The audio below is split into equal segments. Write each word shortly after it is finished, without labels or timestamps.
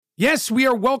Yes, we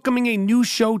are welcoming a new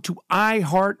show to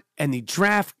iHeart and the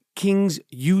DraftKings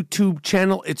YouTube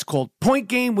channel. It's called Point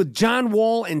Game with John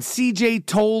Wall and CJ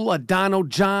Toledano.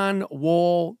 John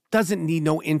Wall doesn't need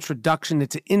no introduction.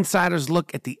 It's an insider's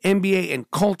look at the NBA and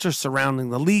culture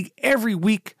surrounding the league. Every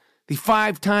week, the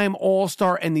five-time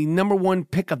All-Star and the number one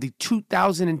pick of the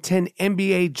 2010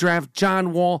 NBA Draft,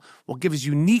 John Wall, will give his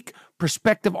unique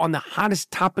perspective on the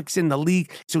hottest topics in the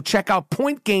league. So check out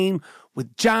Point Game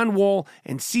with John Wall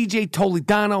and CJ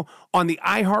Toledano on the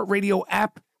iHeartRadio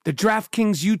app, the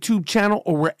DraftKings YouTube channel,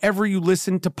 or wherever you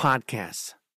listen to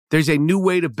podcasts. There's a new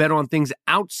way to bet on things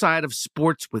outside of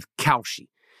sports with Kalshi.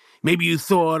 Maybe you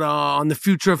thought on the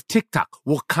future of TikTok.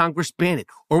 Will Congress ban it?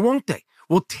 Or won't they?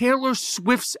 Will Taylor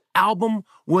Swift's album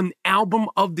win Album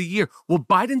of the Year? Will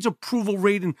Biden's approval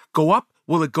rating go up?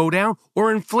 Will it go down?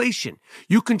 Or inflation?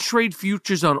 You can trade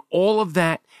futures on all of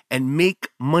that and make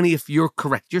money if you're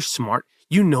correct. You're smart.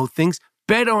 You know things.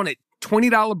 Bet on it.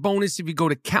 $20 bonus if you go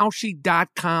to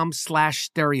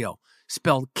Kalshi.com/stereo.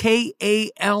 Spelled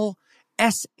Kalshi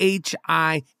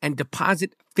and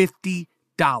deposit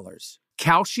 $50.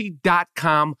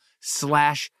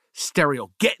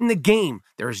 Kalshi.com/stereo. Get in the game.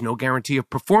 There is no guarantee of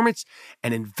performance.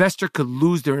 An investor could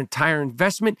lose their entire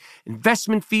investment.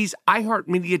 Investment fees.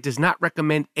 iHeartMedia does not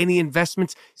recommend any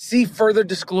investments. See further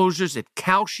disclosures at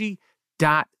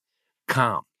Kalshi.com.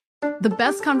 The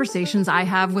best conversations I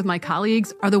have with my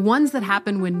colleagues are the ones that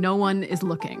happen when no one is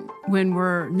looking, when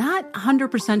we're not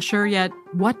 100% sure yet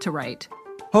what to write.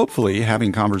 Hopefully,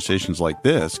 having conversations like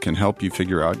this can help you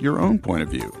figure out your own point of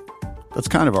view. That's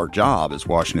kind of our job as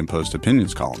Washington Post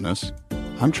opinions columnists.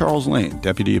 I'm Charles Lane,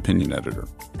 Deputy Opinion Editor.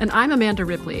 And I'm Amanda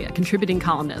Ripley, a contributing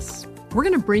columnist. We're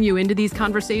going to bring you into these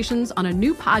conversations on a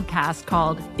new podcast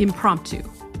called Impromptu.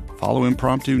 Follow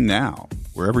Impromptu now,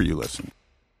 wherever you listen.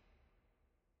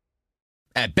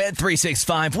 At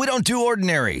Bet365, we don't do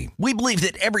ordinary. We believe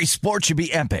that every sport should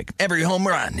be epic. Every home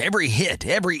run, every hit,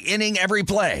 every inning, every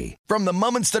play. From the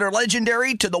moments that are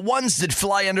legendary to the ones that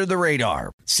fly under the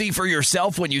radar. See for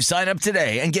yourself when you sign up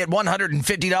today and get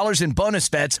 $150 in bonus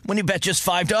bets when you bet just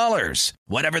 $5.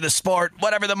 Whatever the sport,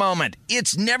 whatever the moment,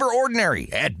 it's never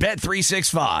ordinary at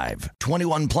Bet365.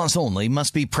 21 plus only.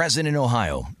 Must be present in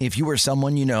Ohio. If you or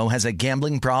someone you know has a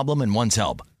gambling problem and wants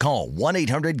help, call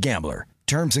 1-800-GAMBLER.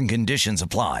 Terms and conditions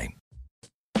apply.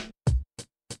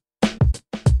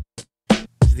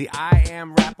 The I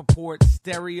Am Rappaport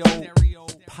Stereo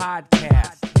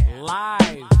Podcast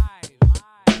live.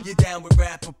 You down with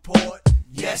Rappaport?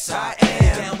 Yes, I am. You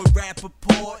down with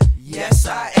Rappaport? Yes,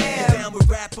 I am. You down with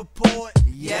Rappaport?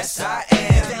 Yes, I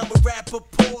am. You down with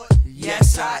Rappaport?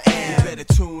 Yes, I am. You better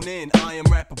tune in,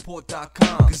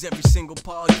 IamRappaport.com. Cause every single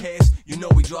podcast, you know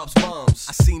he drops bombs.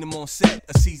 I seen him on set,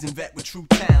 a seasoned vet with true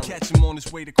talent. Catch him on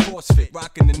his way to CrossFit,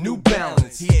 rocking the New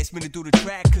Balance. He asked me to do the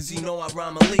track cause he know I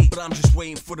rhyme elite. But I'm just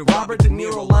waiting for the Robert De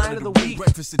Niro line of the week.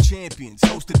 Breakfast of Champions,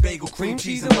 hosted bagel, cream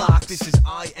cheese, and lox. This is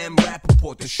I Am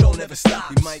Rappaport, the show never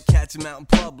stops. We might catch him out in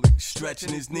public,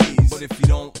 stretching his knees. But if you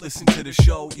don't listen to the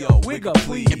show, yo, wiggle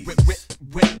please.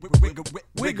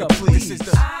 Wiggle please. This is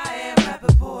the I Am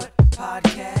Rappaport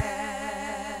Podcast.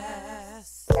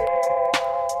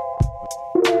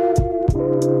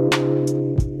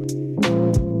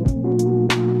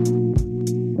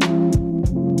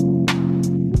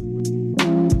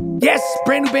 Yes,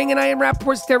 brand new bang and I Am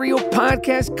Rappaport Stereo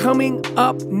Podcast coming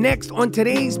up next on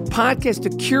today's podcast, The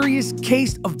Curious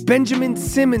Case of Benjamin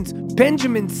Simmons.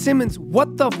 Benjamin Simmons,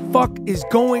 what the fuck is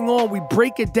going on? We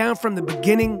break it down from the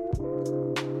beginning.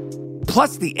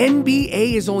 Plus, the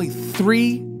NBA is only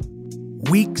 3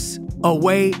 weeks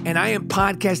away, and I am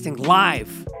podcasting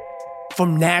live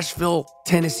from Nashville,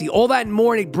 Tennessee. All that and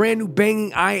more in a brand new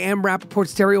banging I Am Rappaport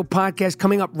Stereo Podcast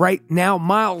coming up right now.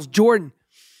 Miles Jordan,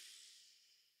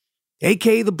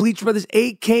 a.k.a. the Bleach Brothers,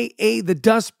 a.k.a. the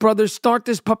Dust Brothers. Start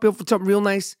this puppy off with something real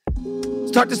nice.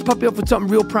 Start this puppy off with something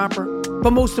real proper.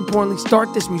 But most importantly,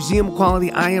 start this museum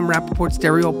quality I Am Rappaport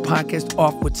Stereo Podcast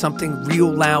off with something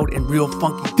real loud and real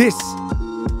funky. This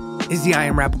is the I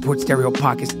Am Rappaport Stereo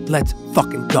Podcast. Let's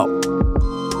fucking go.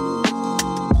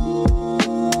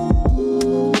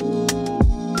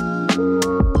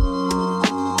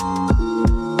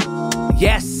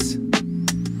 Yes.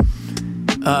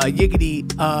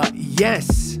 Yiggity.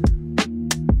 Yes.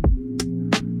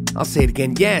 I'll say it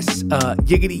again. Yes.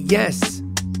 Yiggity. Yes.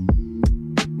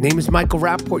 Name is Michael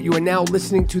Rappaport. You are now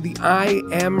listening to the I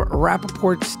Am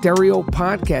Rappaport Stereo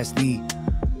Podcast, the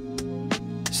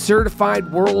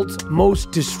certified world's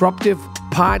most disruptive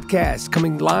podcast,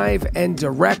 coming live and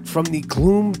direct from the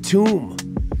Gloom Tomb.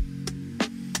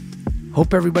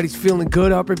 Hope everybody's feeling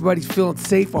good. I hope everybody's feeling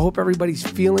safe. I hope everybody's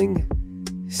feeling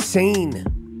sane.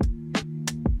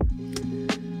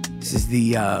 This is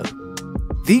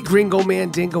the Gringo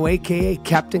Mandingo, a.k.a.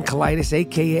 Captain Colitis,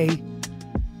 a.k.a.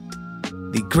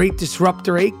 the Great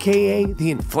Disruptor, a.k.a.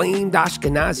 the Inflamed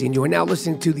Ashkenazi, and you are now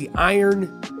listening to the Iron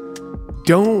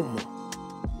Dome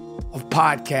of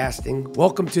podcasting.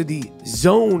 Welcome to the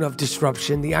Zone of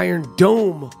Disruption, the Iron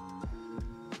Dome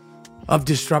of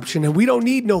Disruption, and we don't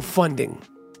need no funding.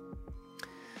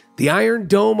 The Iron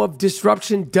Dome of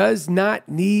Disruption does not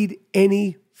need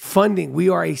any funding. We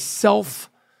are a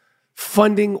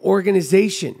self-funding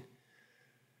organization.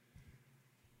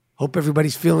 Hope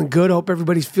everybody's feeling good. Hope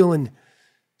everybody's feeling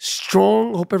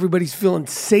strong. Hope everybody's feeling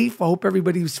safe. I hope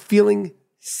everybody's feeling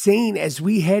sane as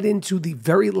we head into the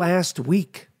very last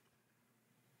week.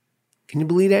 Can you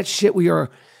believe that shit? We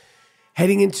are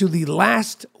heading into the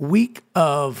last week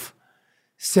of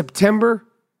September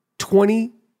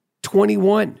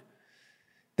 2021.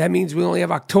 That means we only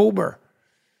have October,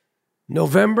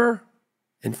 November,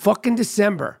 and fucking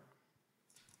December.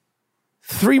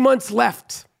 3 months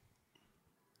left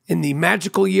in the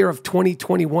magical year of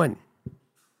 2021.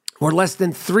 We're less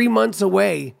than 3 months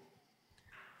away.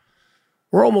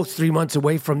 We're almost 3 months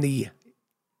away from the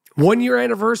 1 year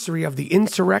anniversary of the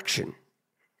insurrection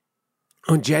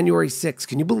on January 6th.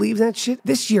 Can you believe that shit?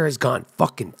 This year has gone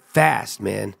fucking fast,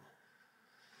 man.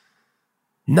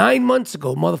 9 months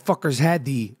ago, motherfuckers had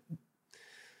the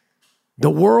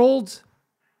world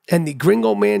and the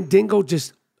Gringo Mandingo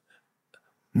just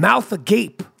mouth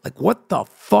agape. Like, what the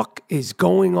fuck is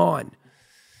going on?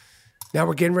 Now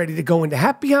we're getting ready to go into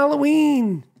Happy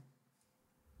Halloween,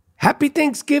 Happy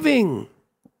Thanksgiving,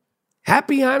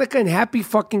 Happy Hanukkah, and Happy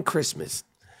fucking Christmas.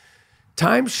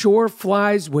 Time sure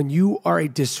flies when you are a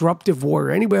disruptive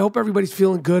warrior. Anyway, I hope everybody's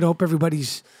feeling good. I hope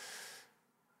everybody's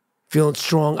feeling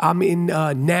strong. I'm in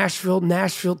Nashville,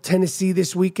 Tennessee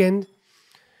this weekend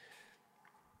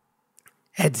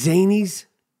at Zanies.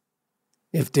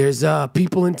 If there's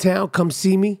people in town, come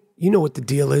see me. You know what the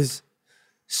deal is.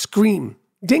 Scream.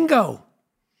 Dingo.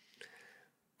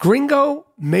 Gringo,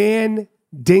 man,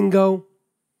 dingo,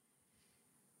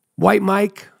 White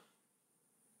Mike,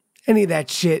 any of that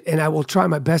shit. And I will try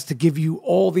my best to give you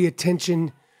all the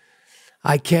attention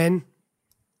I can.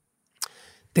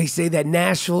 They say that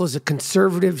Nashville is a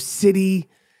conservative city.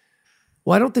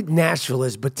 Well, I don't think Nashville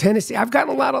is, but Tennessee. I've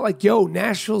gotten a lot of like, yo,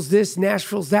 Nashville's this,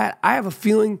 Nashville's that. I have a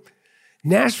feeling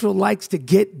Nashville likes to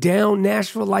get down.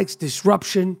 Nashville likes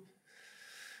disruption.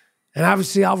 And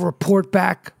obviously I'll report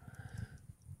back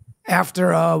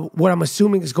after what I'm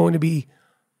assuming is going to be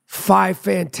 5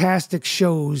 fantastic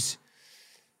shows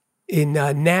in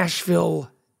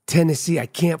Nashville, Tennessee. I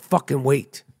can't fucking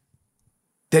wait.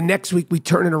 Then next week, we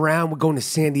turn it around. We're going to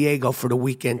San Diego for the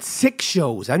weekend. 6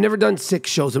 shows. I've never done 6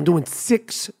 shows. I'm doing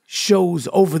 6 shows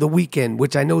over the weekend,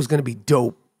 which I know is going to be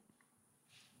dope.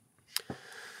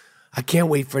 I can't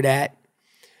wait for that.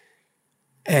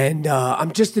 And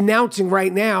I'm just announcing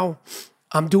right now,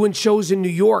 I'm doing shows in New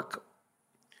York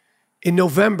in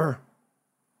November.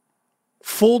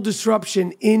 Full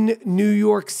disruption in New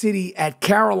York City at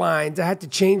Caroline's. I had to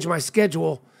change my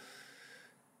schedule.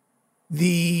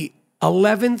 The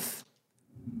 11th,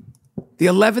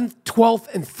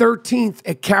 12th, and 13th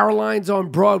at Caroline's on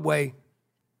Broadway.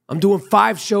 I'm doing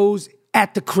 5 shows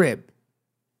at the crib.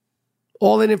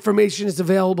 All that information is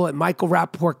available at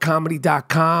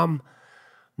michaelrappaportcomedy.com.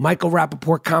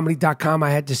 michaelrappaportcomedy.com. I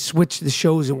had to switch the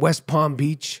shows in West Palm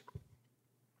Beach.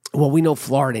 Well, we know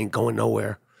Florida ain't going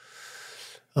nowhere.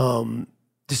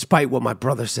 Despite what my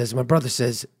brother says. My brother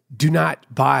says, do not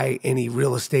buy any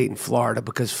real estate in Florida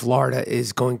because Florida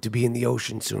is going to be in the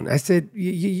ocean soon. I said,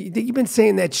 you've been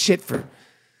saying that shit for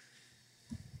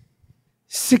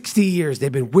 60 years.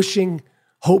 They've been wishing,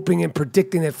 hoping, and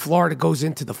predicting that Florida goes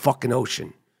into the fucking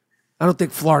ocean. I don't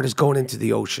think Florida's going into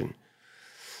the ocean.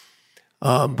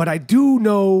 But I do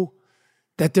know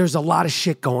that there's a lot of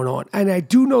shit going on. And I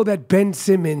do know that Ben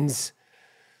Simmons,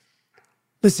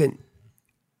 listen,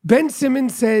 Ben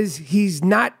Simmons says he's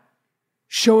not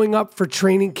showing up for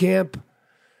training camp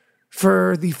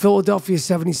for the Philadelphia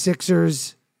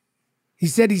 76ers. He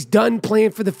said he's done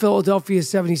playing for the Philadelphia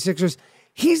 76ers.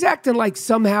 He's acting like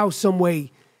somehow, some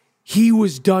way, he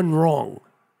was done wrong.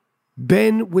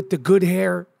 Ben with the good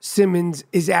hair, Simmons,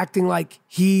 is acting like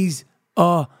he's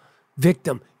a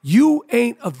victim. You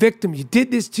ain't a victim. You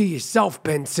did this to yourself,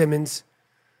 Ben Simmons.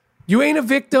 You ain't a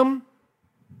victim.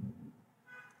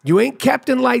 You ain't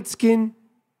Captain Lightskin.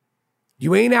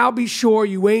 You ain't Albie Shore.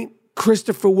 You ain't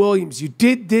Christopher Williams. You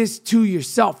did this to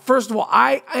yourself. First of all,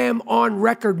 I am on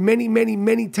record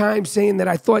many times saying that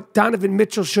I thought Donovan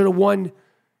Mitchell should have won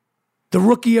the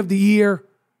Rookie of the Year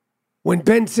when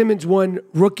Ben Simmons won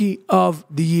Rookie of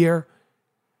the Year.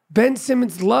 Ben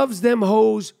Simmons loves them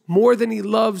hoes more than he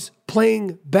loves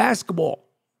playing basketball.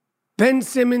 Ben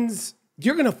Simmons,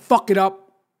 you're going to fuck it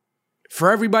up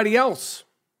for everybody else.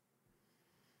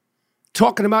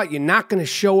 Talking about you're not going to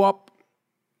show up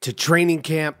to training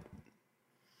camp.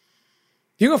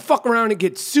 You're going to fuck around and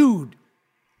get sued.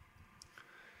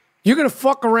 You're going to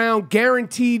fuck around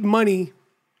guaranteed money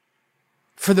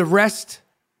for the rest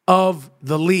of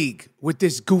the league with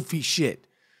this goofy shit.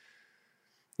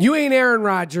 You ain't Aaron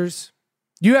Rodgers.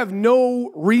 You have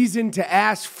no reason to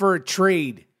ask for a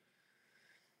trade.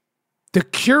 The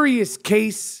curious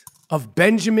case of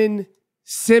Benjamin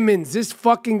Simmons. This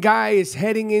fucking guy is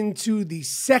heading into the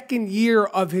second year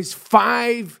of his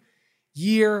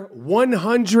 5-year,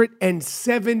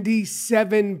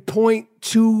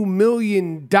 $177.2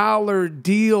 million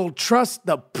deal. Trust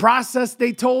the process,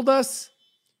 they told us.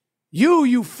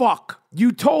 You fuck.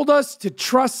 You told us to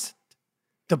trust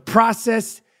the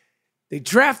process. They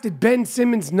drafted Ben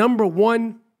Simmons number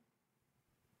 1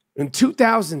 in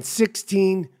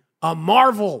 2016. A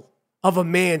marvel of a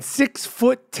man,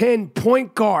 6'10"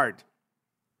 point guard.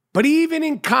 But even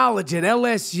in college at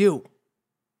LSU,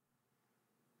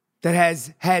 that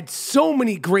has had so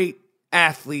many great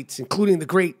athletes, including the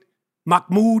great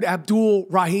Mahmoud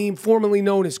Abdul-Rahim, formerly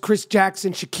known as Chris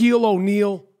Jackson, Shaquille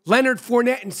O'Neal, Leonard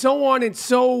Fournette, and so on and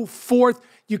so forth.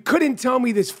 You couldn't tell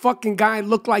me this fucking guy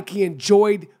looked like he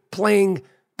enjoyed playing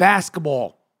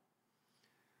basketball.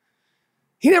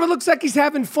 He never looks like he's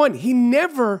having fun. He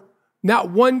never, not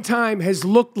one time, has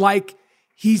looked like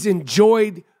he's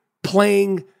enjoyed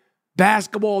playing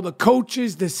basketball. The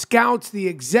coaches, the scouts, the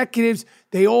executives,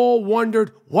 they all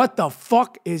wondered what the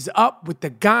fuck is up with the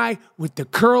guy with the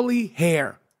curly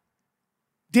hair.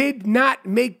 Did not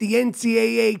make the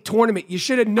NCAA tournament. You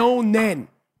should have known then.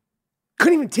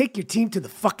 Couldn't even take your team to the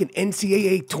fucking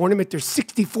NCAA tournament. There's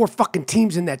 64 fucking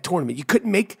teams in that tournament. You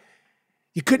couldn't make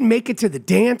it to the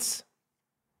dance.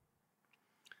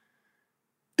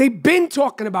 They've been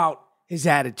talking about his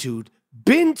attitude,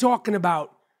 been talking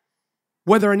about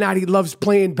whether or not he loves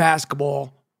playing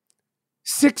basketball.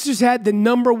 Sixers had the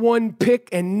number 1 pick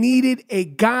and needed a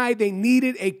guy. They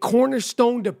needed a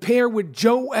cornerstone to pair with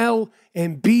Joel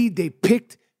Embiid. They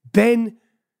picked Ben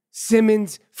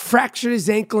Simmons, fractured his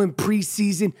ankle in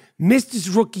preseason, missed his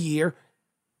rookie year.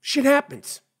 Shit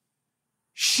happens.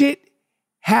 Still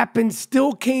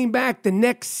came back the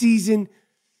next season.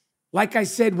 Like I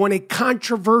said, won a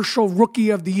controversial Rookie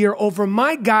of the Year over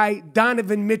my guy,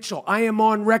 Donovan Mitchell. I am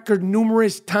on record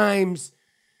numerous times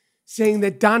saying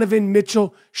that Donovan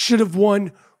Mitchell should have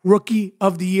won Rookie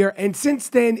of the Year. And since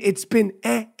then, it's been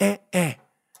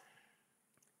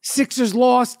Sixers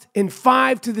lost in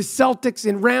 5 to the Celtics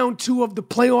in round 2 of the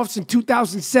playoffs in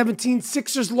 2017.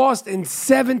 Sixers lost in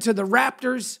 7 to the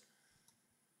Raptors.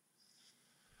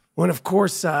 When, of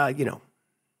course,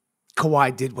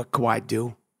 Kawhi did what Kawhi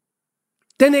do.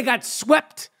 Then they got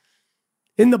swept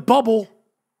in the bubble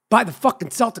by the fucking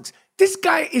Celtics. This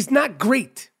guy is not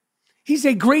great. He's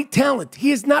a great talent.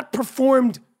 He has not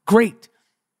performed great.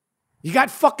 You got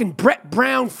fucking Brett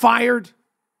Brown fired.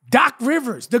 Doc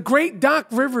Rivers, the great Doc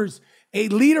Rivers, a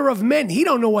leader of men. He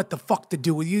don't know what the fuck to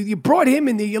do with you. You brought him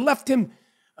in there. You left him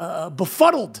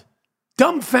befuddled,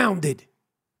 dumbfounded.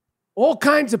 All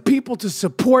kinds of people to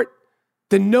support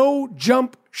the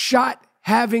no-jump shot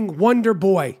having wonder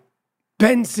boy,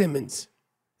 Ben Simmons.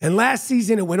 And last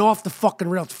season, it went off the fucking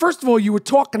rails. First of all, you were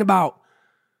talking about,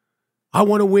 I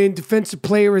want to win Defensive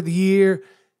Player of the Year,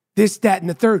 this, that, and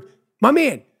the third. My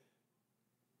man,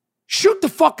 shoot the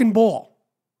fucking ball.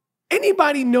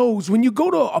 Anybody knows when you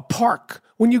go to a park,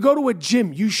 when you go to a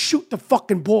gym, you shoot the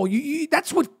fucking ball.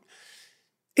 That's what,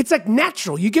 it's like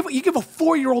natural. You give a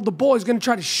 4-year-old the ball, he's going to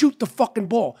try to shoot the fucking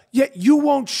ball. Yet you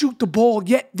won't shoot the ball,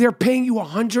 yet they're paying you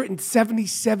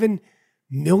 $177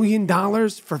 million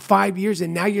for 5 years,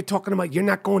 and now you're talking about you're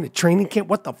not going to training camp?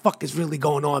 What the fuck is really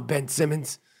going on, Ben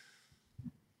Simmons?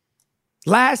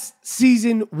 Last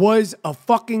season was a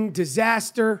fucking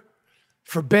disaster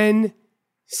for Ben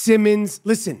Simmons.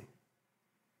 Listen,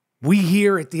 we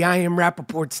here at the I Am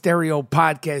Rappaport Stereo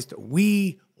Podcast,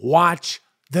 we watch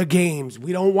the games.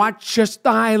 We don't watch just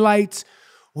the highlights.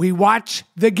 We watch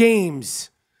the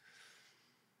games.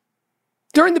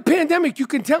 During the pandemic, you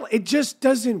can tell it just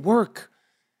doesn't work.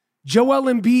 Joel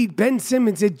Embiid, Ben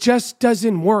Simmons, it just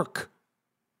doesn't work.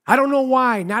 I don't know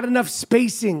why. Not enough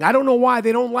spacing. I don't know why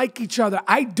they don't like each other.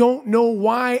 I don't know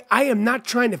why. I am not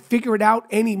trying to figure it out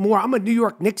anymore. I'm a New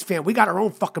York Knicks fan. We got our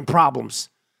own fucking problems.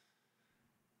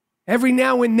 Every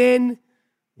now and then,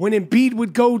 when Embiid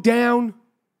would go down,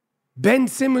 Ben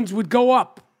Simmons would go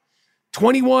up.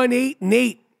 21, 8, and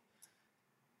 8.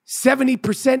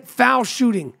 70% foul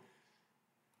shooting.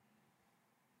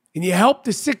 and you helped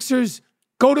the Sixers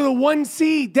go to the 1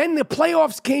 seed. Then the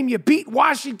playoffs came. You beat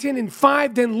Washington in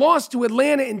 5, then lost to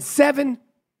Atlanta in 7.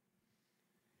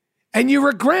 And you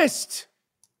regressed.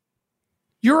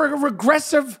 You're a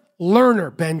regressive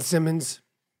learner, Ben Simmons.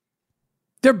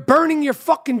 They're burning your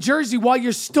fucking jersey while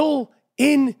you're still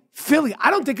in Philly.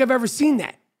 I don't think I've ever seen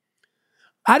that.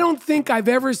 I don't think I've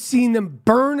ever seen them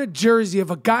burn a jersey of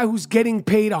a guy who's getting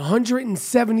paid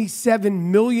 $177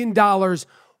 million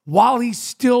while he's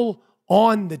still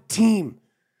on the team.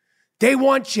 They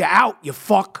want you out, you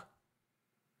fuck.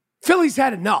 Philly's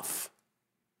had enough.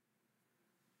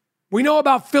 We know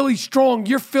about Philly strong.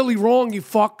 You're Philly wrong, you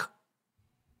fuck.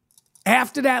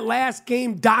 After that last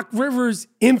game, Doc Rivers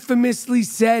infamously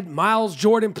said, Miles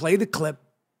Jordan, play the clip.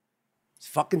 It's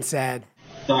fucking sad.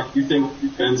 Doc, you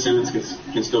think Ben Simmons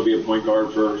can still be a point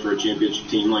guard for a championship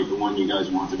team like the one you guys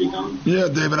want to become? Yeah,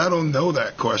 David, I don't know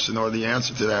that question or the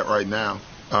answer to that right now.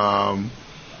 So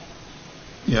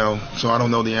I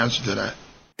don't know the answer to that.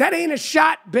 That ain't a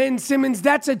shot, Ben Simmons.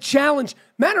 That's a challenge.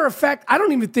 Matter of fact, I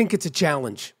don't even think it's a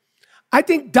challenge. I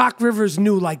think Doc Rivers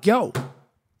knew, like, yo,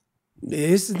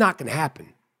 this is not going to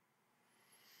happen.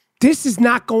 This is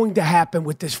not going to happen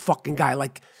with this fucking guy.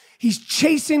 Like, he's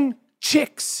chasing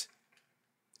chicks.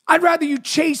 I'd rather you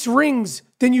chase rings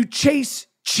than you chase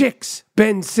chicks,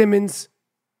 Ben Simmons.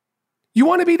 You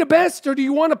want to be the best, or do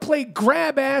you want to play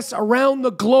grab ass around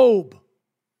the globe?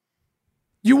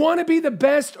 You want to be the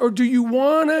best, or do you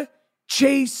want to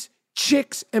chase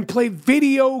chicks and play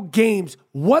video games?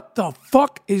 What the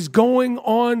fuck is going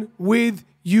on with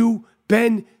you,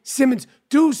 Ben Simmons?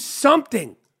 Do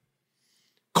something.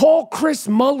 Call Chris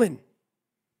Mullin.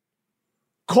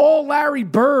 Call Larry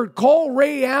Bird. Call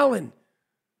Ray Allen.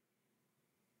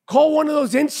 Call one of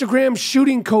those Instagram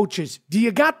shooting coaches. Do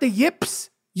you got the yips?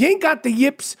 You ain't got the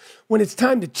yips when it's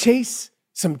time to chase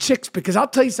some chicks, because I'll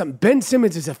tell you something, Ben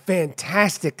Simmons is a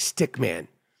fantastic stick man.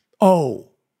 Oh,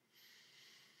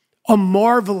 a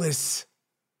marvelous,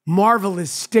 marvelous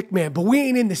stick man. But we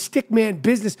ain't in the stick man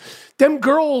business. Them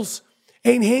girls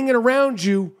ain't hanging around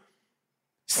you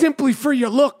simply for your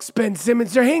looks, Ben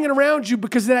Simmons. They're hanging around you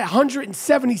because of that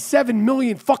 $177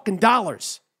 million fucking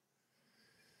dollars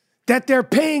that they're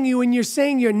paying you, and you're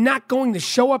saying you're not going to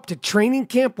show up to training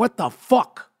camp? What the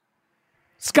fuck?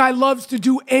 This guy loves to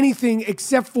do anything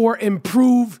except for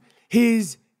improve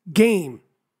his game.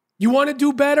 You want to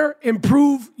do better?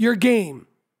 Improve your game.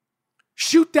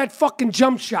 Shoot that fucking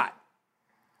jump shot.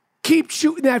 Keep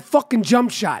shooting that fucking jump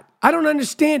shot. I don't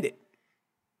understand it.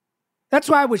 That's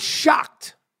why I was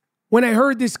shocked when I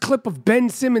heard this clip of Ben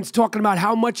Simmons talking about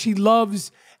how much he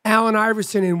loves Allen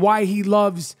Iverson and why he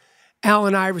loves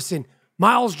Allen Iverson.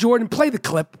 Miles Jordan, play the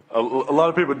clip. A lot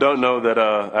of people don't know that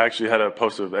I actually had a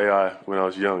poster of AI when I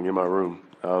was young in my room.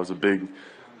 It was a big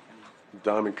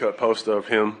diamond cut poster of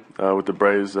him with the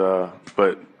Braves.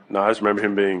 But no, I just remember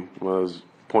him being one of those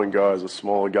point guards, a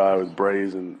smaller guy with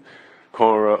braids and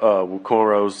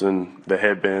cornrows and the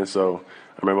headband. So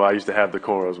I remember I used to have the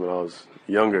cornrows when I was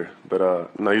younger.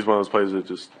 But no, he's one of those players that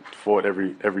just fought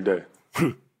every day.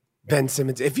 Ben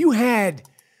Simmons, if you had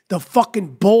the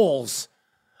fucking balls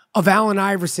of Allen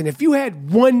Iverson, if you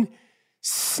had one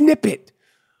snippet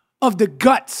of the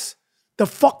guts, the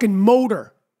fucking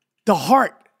motor, the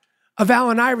heart of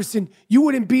Allen Iverson, you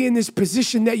wouldn't be in this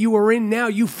position that you are in now.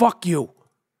 You fuck you.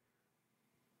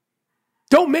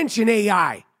 Don't mention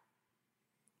AI.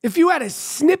 If you had a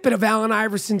snippet of Allen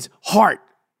Iverson's heart,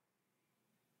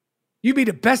 you'd be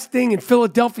the best thing in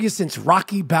Philadelphia since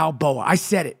Rocky Balboa. I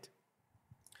said it.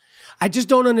 I just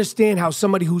don't understand how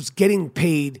somebody who's getting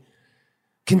paid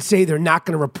can say they're not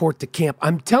going to report to camp.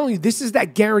 I'm telling you, this is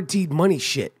that guaranteed money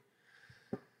shit.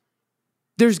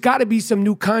 There's got to be some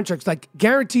new contracts, like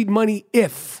guaranteed money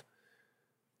if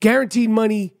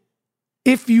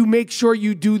you make sure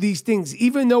you do these things.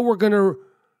 Even though we're going to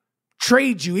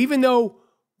trade you, even though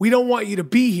we don't want you to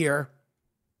be here,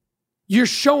 you're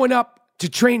showing up to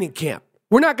training camp.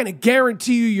 We're not going to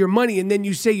guarantee you your money and then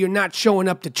you say you're not showing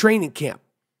up to training camp.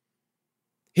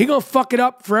 He gonna fuck it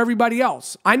up for everybody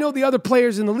else. I know the other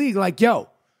players in the league like, yo,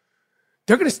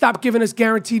 they're gonna stop giving us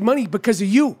guaranteed money because of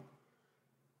you.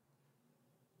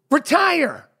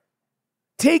 Retire.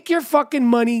 Take your fucking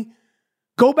money,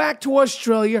 go back to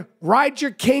Australia, ride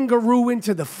your kangaroo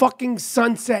into the fucking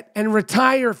sunset, and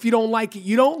retire if you don't like it.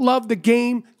 You don't love the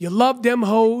game, you love them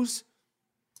hoes.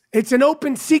 It's an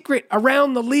open secret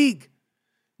around the league.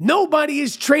 Nobody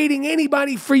is trading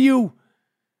anybody for you.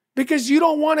 Because you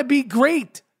don't want to be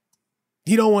great.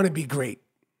 You don't want to be great.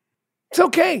 It's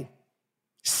okay.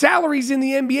 Salaries in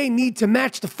the NBA need to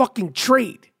match the fucking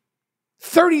trade.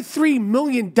 $33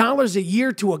 million a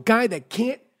year to a guy that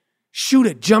can't shoot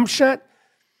a jump shot.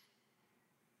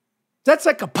 That's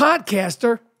like a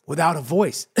podcaster without a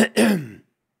voice. This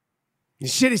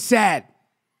shit is sad.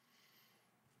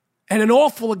 And an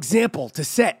awful example to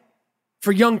set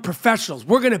for young professionals.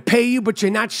 We're going to pay you, but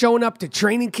you're not showing up to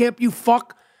training camp, you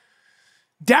fuck.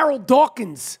 Darryl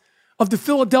Dawkins of the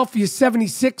Philadelphia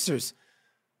 76ers.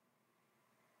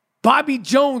 Bobby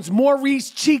Jones, Maurice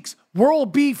Cheeks,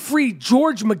 World B. Free,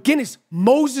 George McGinnis,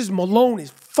 Moses Malone is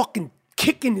fucking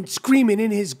kicking and screaming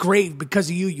in his grave because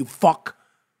of you, you fuck.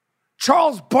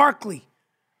 Charles Barkley.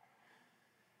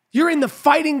 You're in the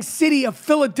fighting city of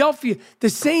Philadelphia, the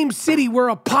same city where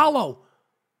Apollo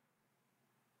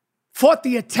fought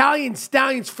the Italian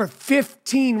Stallions for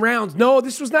 15 rounds. No,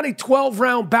 this was not a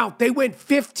 12-round bout. They went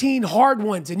 15 hard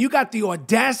ones, and you got the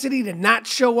audacity to not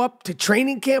show up to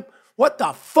training camp? What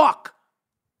the fuck?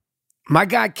 My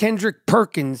guy Kendrick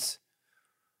Perkins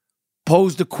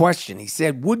posed a question. He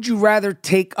said, would you rather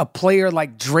take a player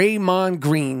like Draymond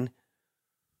Green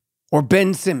or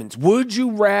Ben Simmons? Would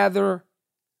you rather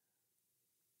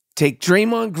take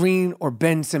Draymond Green or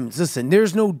Ben Simmons? Listen,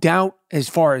 there's no doubt as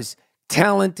far as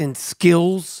talent and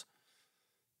skills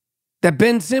that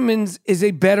Ben Simmons is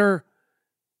a better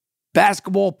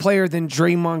basketball player than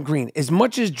Draymond Green. As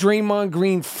much as Draymond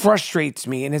Green frustrates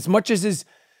me, and as much as his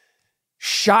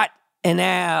shot and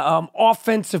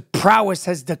offensive prowess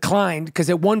has declined, because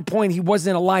at one point he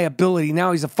wasn't a liability,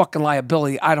 now he's a fucking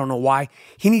liability. I don't know why.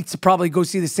 He needs to probably go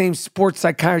see the same sports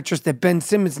psychiatrist that Ben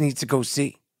Simmons needs to go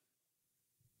see.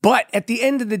 But at the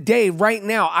end of the day, right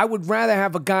now, I would rather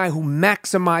have a guy who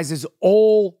maximizes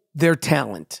all their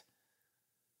talent,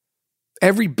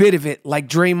 every bit of it, like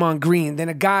Draymond Green, than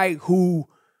a guy who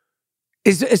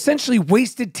is essentially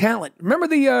wasted talent. Remember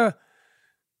the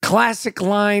classic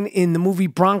line in the movie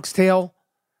Bronx Tale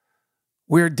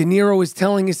where De Niro is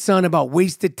telling his son about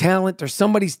wasted talent, or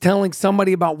somebody's telling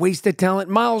somebody about wasted talent?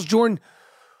 Miles Jordan,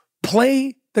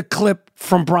 play the clip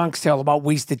from Bronx Tale about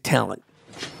wasted talent.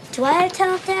 Do I have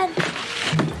talent, Dad?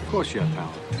 Of course you have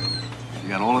talent. You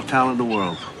got all the talent in the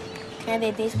world. Can I be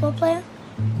a baseball player?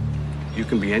 You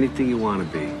can be anything you want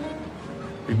to be.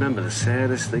 Remember, the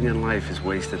saddest thing in life is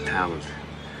wasted talent.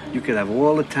 You could have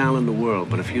all the talent in the world,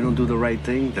 but if you don't do the right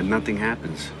thing, then nothing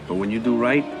happens. But when you do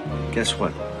right, guess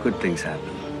what? Good things happen.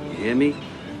 You hear me?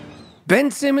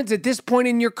 Ben Simmons, at this point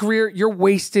in your career, you're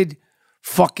wasted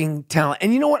fucking talent.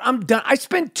 And you know what? I'm done. I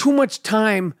spent too much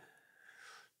time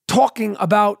talking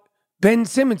about Ben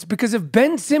Simmons, because if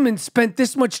Ben Simmons spent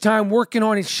this much time working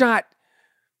on his shot,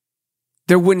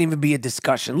 there wouldn't even be a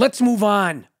discussion. Let's move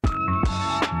on.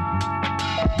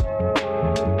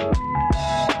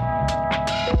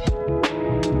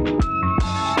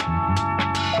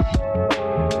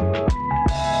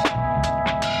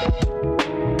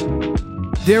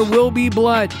 There will be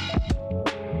blood.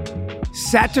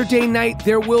 Saturday night,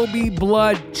 there will be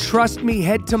blood. Trust me,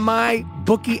 head to my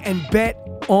bookie and bet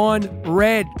on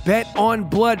red. Bet on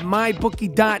blood,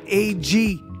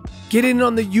 mybookie.ag. Get in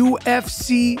on the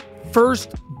UFC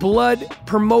First Blood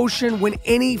promotion. When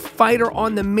any fighter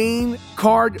on the main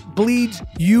card bleeds,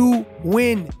 you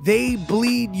win. They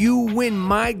bleed, you win.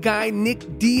 My guy,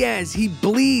 Nick Diaz, he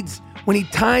bleeds when he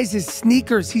ties his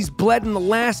sneakers. He's bled in the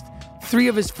last 3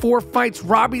 of his 4 fights.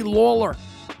 Robbie Lawler,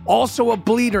 also a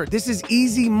bleeder. This is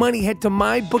easy money. Head to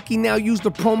MyBookie now. Use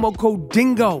the promo code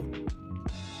DINGO.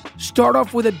 Start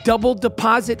off with a double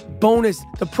deposit bonus.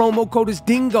 The promo code is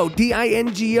DINGO,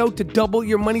 D-I-N-G-O, to double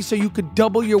your money so you could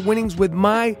double your winnings with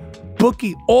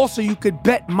MyBookie. Also, you could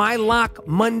bet my lock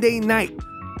Monday night.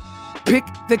 Pick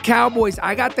the Cowboys.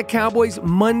 I got the Cowboys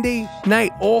Monday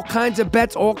night. All kinds of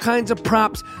bets, all kinds of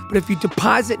props. But if you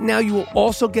deposit now, you will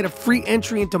also get a free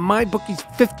entry into MyBookie's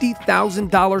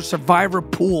 $50,000 Survivor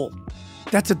pool.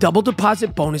 That's a double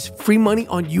deposit bonus, free money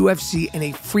on UFC, and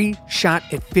a free shot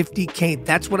at $50K.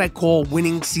 That's what I call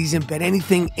winning season. Bet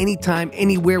anything, anytime,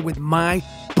 anywhere with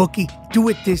MyBookie. Do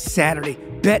it this Saturday.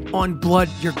 Bet on blood.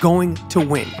 You're going to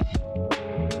win.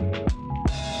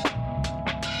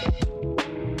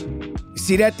 You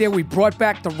see that there? We brought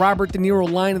back the Robert De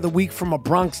Niro line of the week from A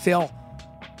Bronx Tale.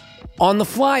 On the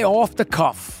fly, off the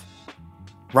cuff.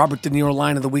 Robert De Niro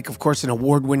line of the week, of course, an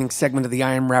award-winning segment of the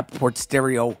I Am Rappaport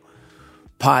Stereo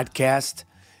podcast.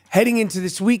 Heading into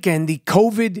this weekend, the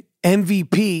COVID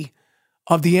MVP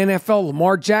of the NFL,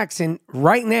 Lamar Jackson,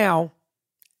 right now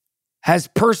has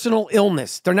personal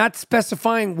illness. They're not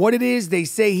specifying what it is. They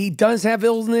say he does have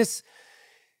illness.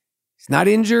 He's not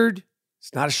injured.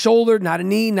 It's not a shoulder, not a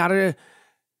knee, not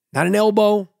an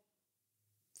elbow.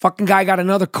 Fucking guy got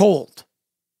another cold.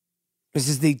 This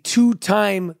is the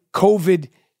 2-time COVID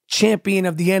champion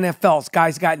of the NFL. This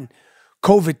guy's gotten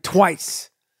COVID twice.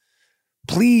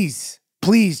 Please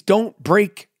don't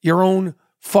break your own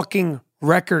fucking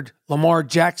record, Lamar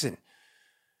Jackson.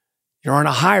 You're on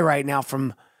a high right now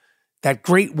from that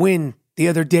great win the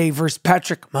other day versus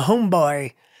Patrick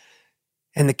Mahomes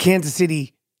and the Kansas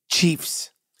City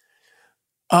Chiefs.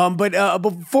 But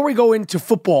before we go into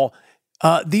football,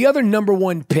 the other number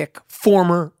one pick,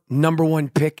 former number one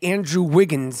pick, Andrew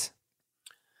Wiggins,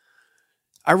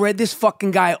 I read this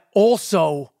fucking guy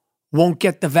also won't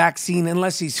get the vaccine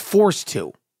unless he's forced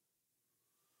to.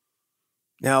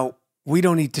 Now, we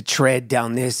don't need to tread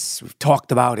down this. We've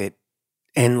talked about it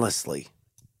endlessly.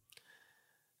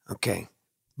 Okay.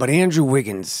 But Andrew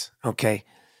Wiggins, okay,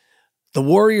 the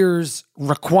Warriors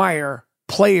require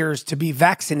players to be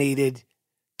vaccinated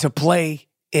to play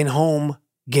in home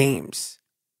games.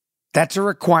 That's a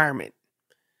requirement.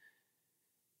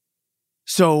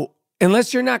 So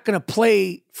unless you're not going to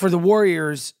play for the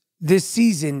Warriors this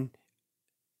season,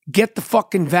 get the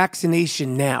fucking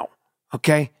vaccination now,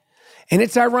 okay? And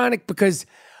it's ironic because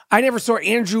I never saw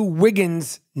Andrew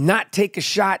Wiggins not take a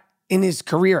shot in his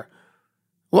career.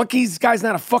 Lucky this guy's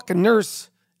not a fucking nurse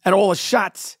at all the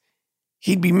shots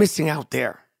he'd be missing out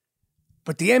there.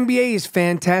 But the NBA is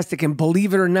fantastic, and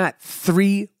believe it or not,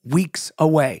 3 weeks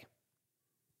away.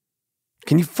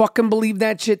 Can you fucking believe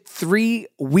that shit? 3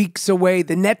 weeks away.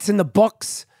 The Nets and the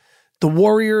Bucks, the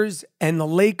Warriors and the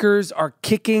Lakers are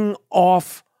kicking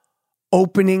off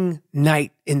opening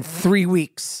night in 3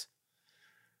 weeks.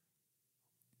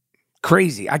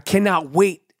 Crazy. I cannot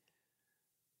wait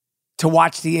to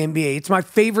watch the NBA. It's my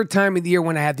favorite time of the year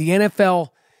when I have the NFL,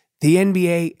 the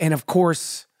NBA, and of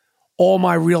course, all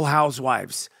my Real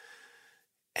Housewives.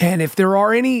 And if there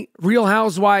are any Real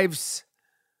Housewives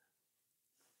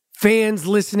fans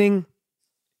listening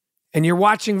and you're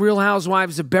watching Real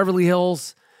Housewives of Beverly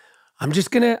Hills, I'm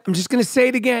just gonna say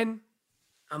it again.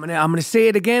 I'm gonna say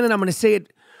it again, and I'm gonna say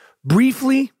it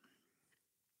briefly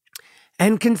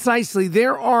and concisely.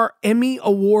 There are Emmy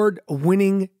Award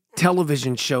winning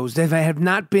television shows that have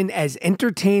not been as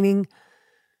entertaining,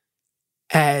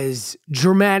 as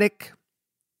dramatic,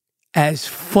 as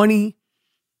funny,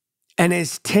 and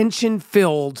as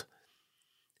tension-filled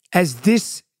as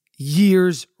this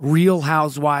year's Real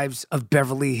Housewives of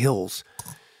Beverly Hills.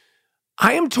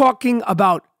 I am talking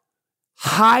about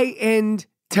high-end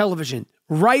television.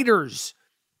 Writers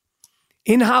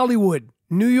in Hollywood,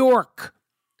 New York,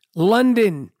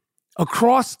 London,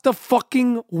 across the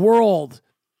fucking world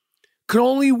could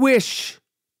only wish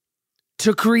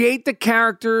to create the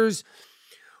characters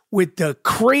with the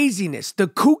craziness, the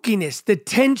kookiness, the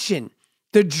tension,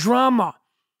 the drama,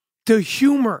 the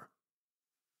humor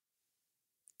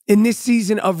in this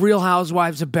season of Real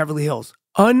Housewives of Beverly Hills.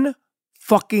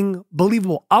 Unfucking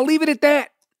believable. I'll leave it at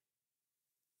that.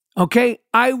 Okay?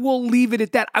 I will leave it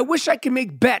at that. I wish I could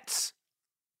make bets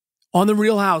on the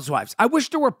Real Housewives. I wish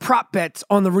there were prop bets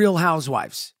on the Real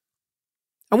Housewives.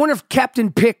 I wonder if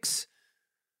Captain Picks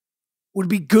would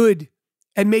be good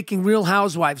at making Real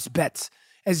Housewives bets,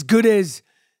 as good as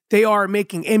they are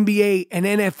making NBA and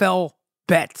NFL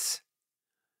bets.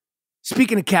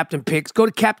 Speaking of Captain Picks, go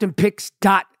to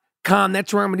CaptainPicks.com.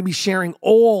 That's where I'm going to be sharing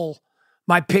all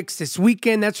my picks this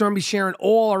weekend. That's where I'm going to be sharing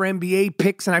all our NBA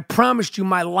picks. And I promised you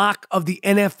my lock of the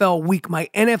NFL week, my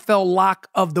NFL lock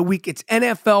of the week. It's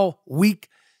NFL Week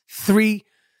 3.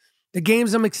 The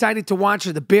games I'm excited to watch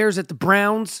are the Bears at the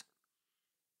Browns,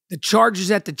 the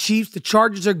Chargers at the Chiefs. The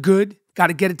Chargers are good. Got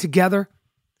to get it together.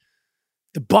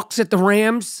 The Bucks at the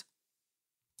Rams.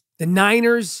 The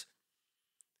Niners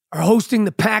are hosting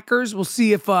the Packers. We'll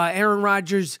see if Aaron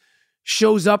Rodgers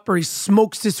shows up or he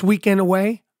smokes this weekend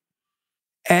away.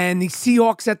 And the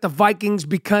Seahawks at the Vikings,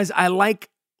 because I like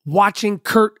watching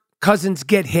Kirk Cousins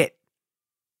get hit.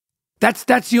 That's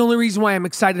the only reason why I'm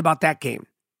excited about that game.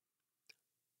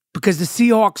 Because the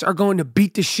Seahawks are going to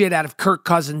beat the shit out of Kirk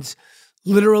Cousins,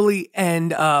 literally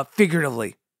and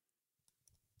figuratively.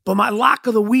 But my lock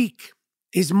of the week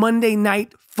is Monday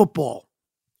Night Football.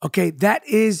 Okay, that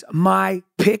is my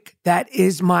pick. That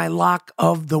is my lock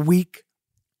of the week.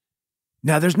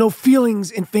 Now, there's no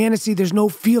feelings in fantasy. There's no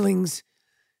feelings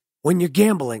when you're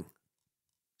gambling.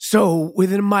 So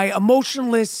within my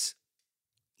emotionless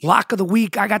lock of the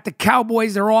week, I got the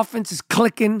Cowboys. Their offense is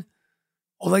clicking.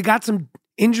 Well, they got some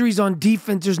injuries on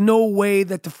defense. There's no way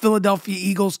that the Philadelphia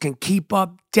Eagles can keep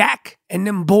up. Dak and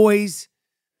them boys.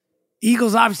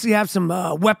 Eagles obviously have some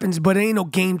weapons, but it ain't no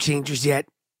game changers yet.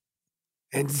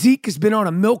 And Zeke has been on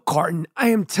a milk carton. I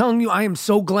am telling you, I am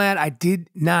so glad I did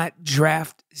not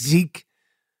draft Zeke,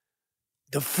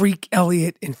 the freak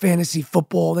Elliott, in fantasy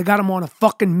football. They got him on a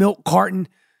fucking milk carton.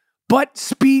 But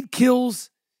speed kills.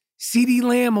 CeeDee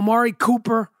Lamb, Amari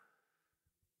Cooper.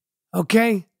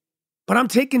 Okay? But I'm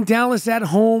taking Dallas at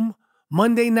home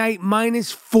Monday night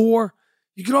 -4.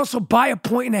 You can also buy a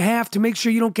 1.5 to make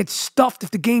sure you don't get stuffed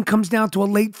if the game comes down to a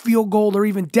late field goal or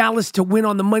even Dallas to win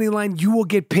on the money line. You will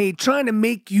get paid. Trying to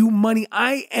make you money.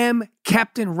 I am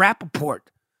Captain Rappaport.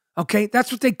 Okay?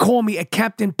 That's what they call me at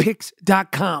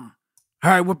CaptainPicks.com.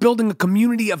 All right? We're building a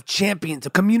community of champions, a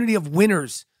community of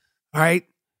winners. All right?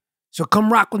 So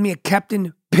come rock with me at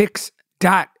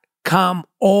CaptainPicks.com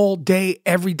all day,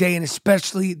 every day, and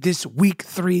especially this week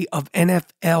 3 of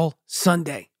NFL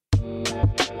Sunday.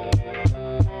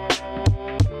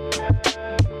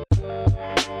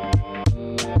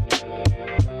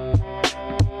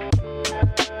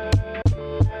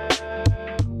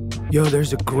 Yo,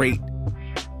 there's a great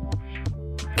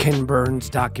Ken Burns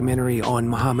documentary on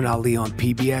Muhammad Ali on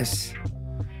PBS.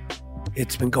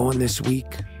 It's been going this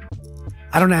week.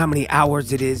 I don't know how many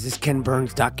hours it is, this Ken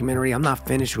Burns documentary. I'm not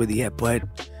finished with it yet, but,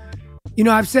 you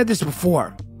know, I've said this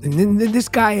before. And this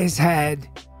guy has had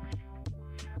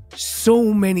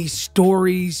so many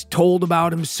stories told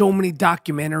about him, so many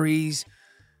documentaries,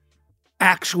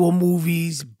 actual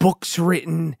movies, books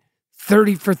written,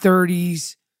 30 for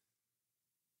 30s.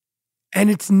 And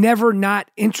it's never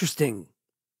not interesting.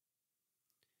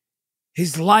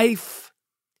 His life,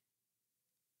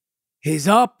 his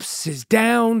ups, his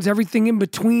downs, everything in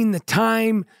between, the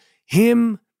time,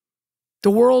 him, the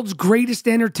world's greatest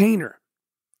entertainer.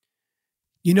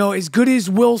 You know, as good as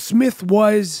Will Smith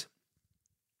was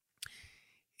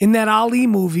in that Ali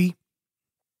movie,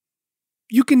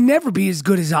 you can never be as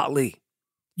good as Ali.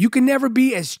 You can never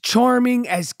be as charming,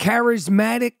 as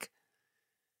charismatic,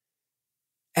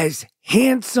 as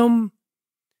handsome,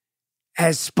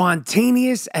 as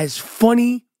spontaneous, as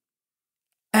funny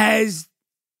as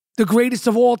the greatest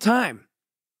of all time.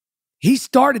 He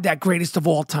started that greatest of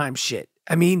all time shit.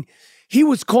 I mean, he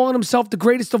was calling himself the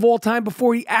greatest of all time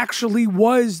before he actually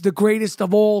was the greatest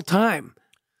of all time.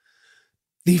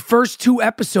 The first 2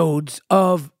 episodes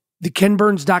of the Ken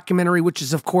Burns documentary, which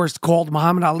is, of course, called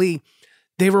Muhammad Ali,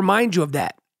 they remind you of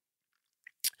that.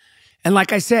 And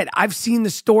like I said, I've seen the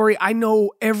story. I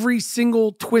know every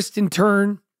single twist and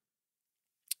turn.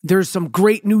 There's some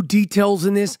great new details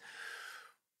in this.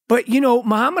 But, you know,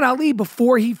 Muhammad Ali,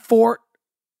 before he fought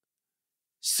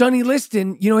Sonny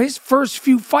Liston, you know, his first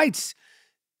few fights,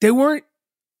 they weren't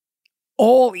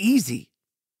all easy.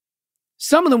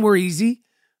 Some of them were easy,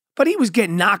 but he was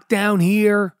getting knocked down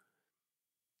here,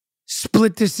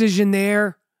 split decision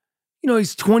there. You know,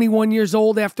 he's 21 years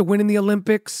old after winning the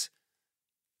Olympics.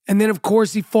 And then, of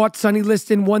course, he fought Sonny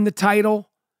Liston, won the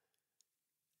title.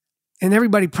 And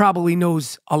everybody probably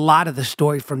knows a lot of the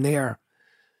story from there.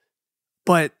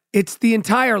 But it's the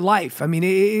entire life. I mean,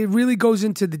 it really goes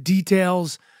into the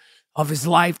details of his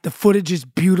life. The footage is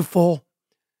beautiful.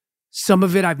 Some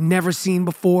of it I've never seen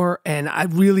before. And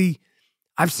I've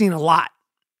seen a lot.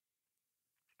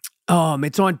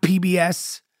 It's on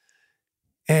PBS.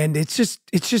 And it's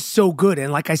just so good.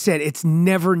 And like I said, it's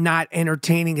never not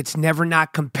entertaining. It's never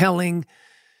not compelling.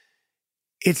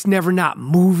 It's never not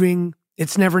moving.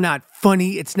 It's never not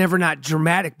funny. It's never not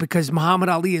dramatic, because Muhammad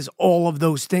Ali is all of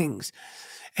those things.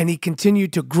 And he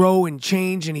continued to grow and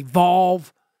change and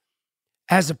evolve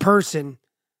as a person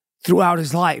throughout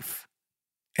his life.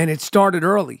 And it started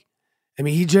early. I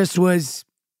mean, he just was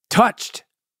touched.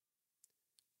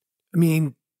 I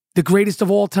mean, the greatest of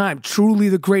all time, truly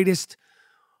the greatest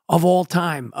of all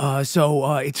time.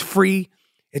 So it's free.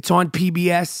 It's on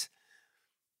PBS.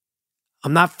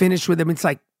 I'm not finished with him. It's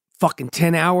like fucking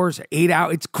 10 hours or 8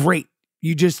 hours. It's great.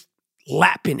 You just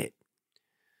lap in it.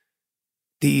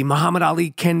 The Muhammad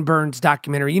Ali Ken Burns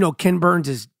documentary. You know, Ken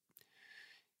Burns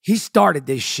he started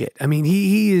this shit. I mean,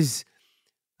 he is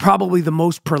probably the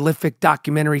most prolific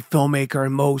documentary filmmaker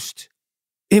and most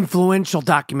influential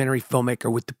documentary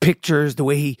filmmaker with the pictures, the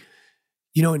way he,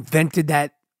 you know, invented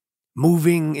that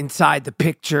moving inside the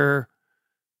picture.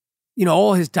 You know,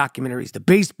 all his documentaries, the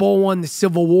baseball one, the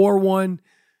Civil War one,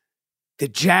 the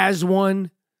jazz one,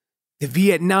 the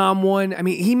Vietnam one. I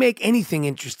mean, he make anything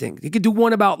interesting. He could do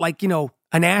one about, like, you know,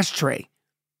 an ashtray.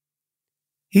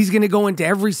 He's going to go into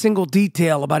every single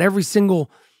detail about every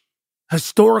single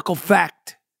historical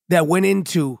fact that went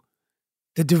into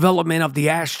the development of the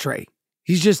ashtray.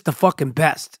 He's just the fucking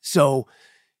best. So you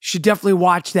should definitely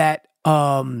watch that.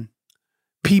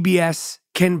 PBS,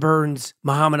 Ken Burns,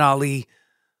 Muhammad Ali.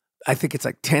 I think it's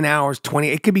like 10 hours, 20.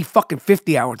 It could be fucking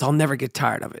 50 hours. I'll never get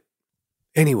tired of it.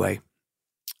 Anyway,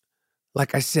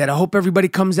 like I said, I hope everybody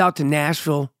comes out to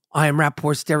Nashville. I Am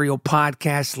Rappaport Stereo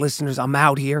podcast listeners. I'm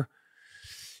out here.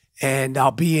 And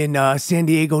I'll be in San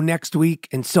Diego next week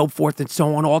and so forth and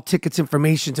so on. All tickets,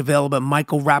 information's available at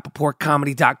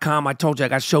michaelrappaportcomedy.com. I told you I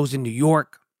got shows in New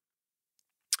York.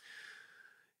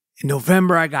 In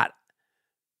November, I got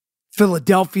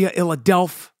Philadelphia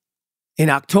in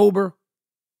October.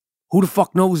 Who the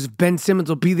fuck knows if Ben Simmons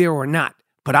will be there or not?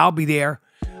 But I'll be there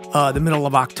the middle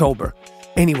of October.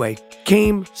 Anyway,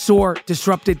 came, saw,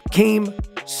 disrupted. Came,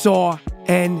 saw,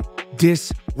 and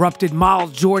disrupted.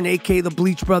 Miles Jordan, a.k.a. the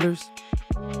Bleach Brothers.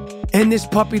 End this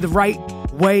puppy the right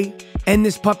way. End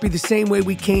this puppy the same way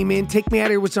we came in. Take me out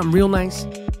of here with something real nice.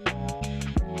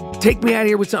 Take me out of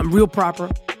here with something real proper.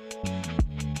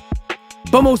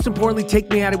 But most importantly, take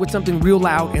me out of it with something real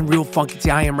loud and real funky. It's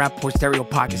the I Am Rapaport Stereo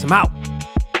Podcast. I'm out.